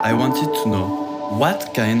I wanted to know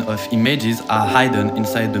what kind of images are hidden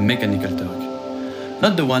inside the Mechanical Turk.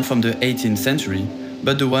 Not the one from the 18th century,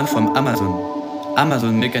 but the one from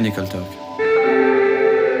Amazon Mechanical Turk.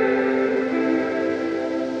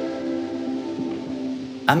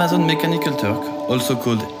 Amazon Mechanical Turk, also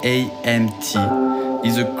called AMT,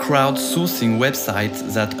 is a crowdsourcing website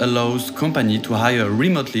that allows companies to hire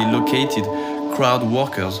remotely located crowd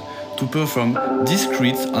workers to perform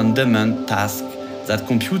discrete on-demand tasks that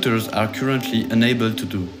computers are currently unable to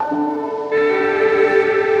do.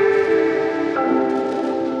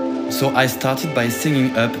 So I started by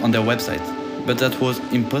signing up on their website, but that was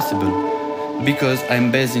impossible because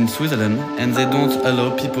I'm based in Switzerland and they don't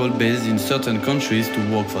allow people based in certain countries to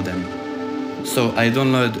work for them. So I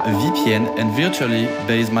download a VPN and virtually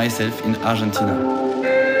base myself in Argentina.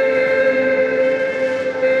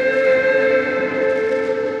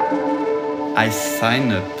 I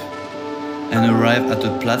sign up and arrive at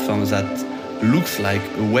a platform that looks like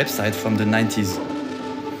a website from the 90s.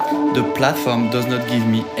 The platform does not give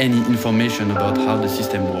me any information about how the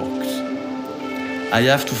system works. I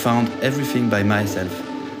have to find everything by myself.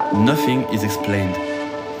 Nothing is explained.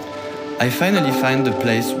 I finally find the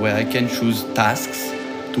place where I can choose tasks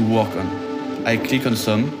to work on. I click on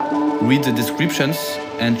some, read the descriptions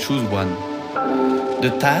and choose one.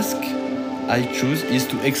 The task I choose is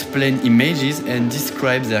to explain images and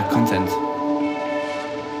describe their content.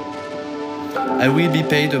 I will be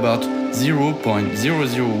paid about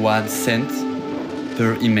 0.001 cents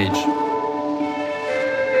per image.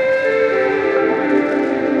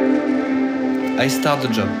 I start the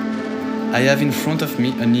job. I have in front of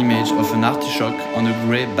me an image of an artichoke on a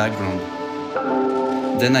grey background.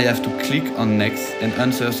 Then I have to click on next and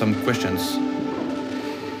answer some questions.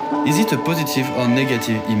 Is it a positive or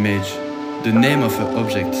negative image? The name of an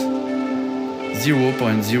object.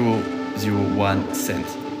 0.001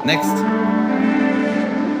 cents. Next.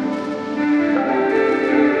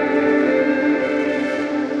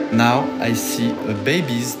 Now I see a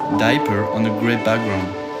baby's diaper on a grey background.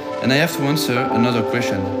 And I have to answer another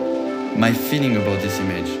question. My feeling about this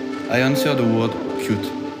image. I answer the word cute.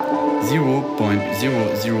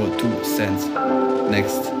 0.002 cents.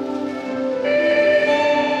 Next.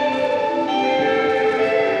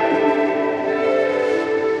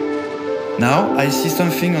 Now I see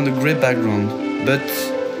something on the grey background, but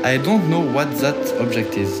I don't know what that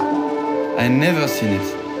object is. I never seen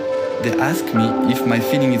it. They ask me if my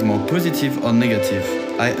feeling is more positive or negative.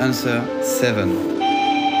 I answer 7.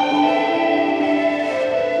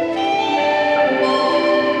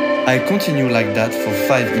 I continue like that for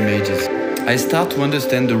 5 images. I start to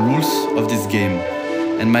understand the rules of this game,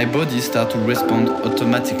 and my body starts to respond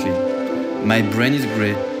automatically. My brain is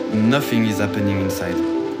grey, nothing is happening inside.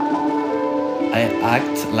 I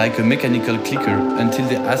act like a mechanical clicker until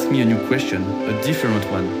they ask me a new question, a different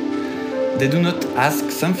one. They do not ask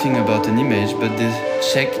something about an image, but they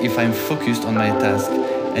check if I'm focused on my task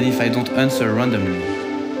and if I don't answer randomly.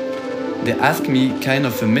 They ask me kind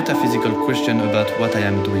of a metaphysical question about what I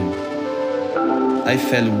am doing. I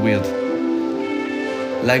felt weird.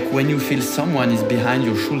 Like when you feel someone is behind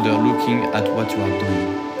your shoulder looking at what you are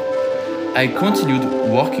doing. I continued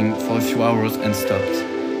working for a few hours and stopped,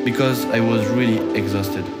 because I was really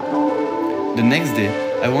exhausted. The next day,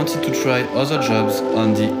 I wanted to try other jobs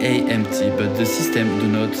on the AMT, but the system do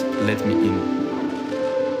not let me in.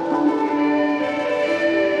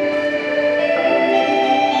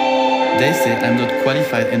 They say I'm not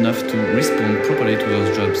qualified enough to respond properly to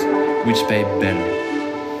those jobs, which pay better.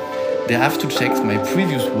 They have to check my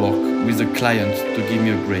previous work with the client to give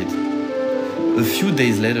me a grade. A few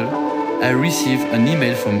days later, I receive an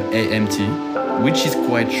email from AMT, which is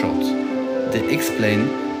quite short. They explain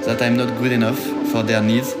that I'm not good enough for their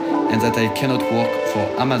needs and that I cannot work for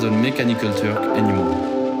Amazon Mechanical Turk anymore.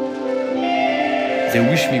 They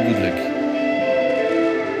wish me good luck.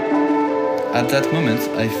 At that moment,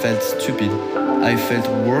 I felt stupid. I felt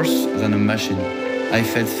worse than a machine. I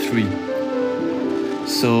felt free.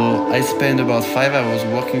 So I spent about 5 hours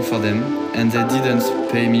working for them and they didn't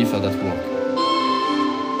pay me for that work.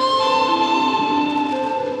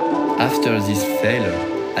 After this failure,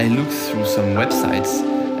 I looked through some websites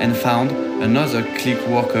and found another click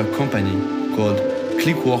worker company called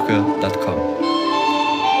clickworker.com.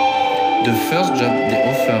 The first job they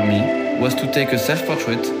offered me was to take a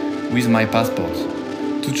self-portrait with my passport,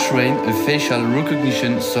 to train a facial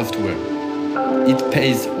recognition software. It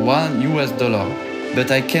pays $1, but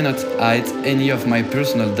I cannot hide any of my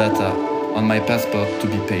personal data on my passport to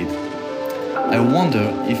be paid. I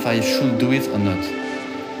wonder if I should do it or not.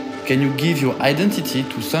 Can you give your identity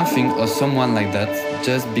to something or someone like that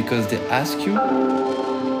just because they ask you?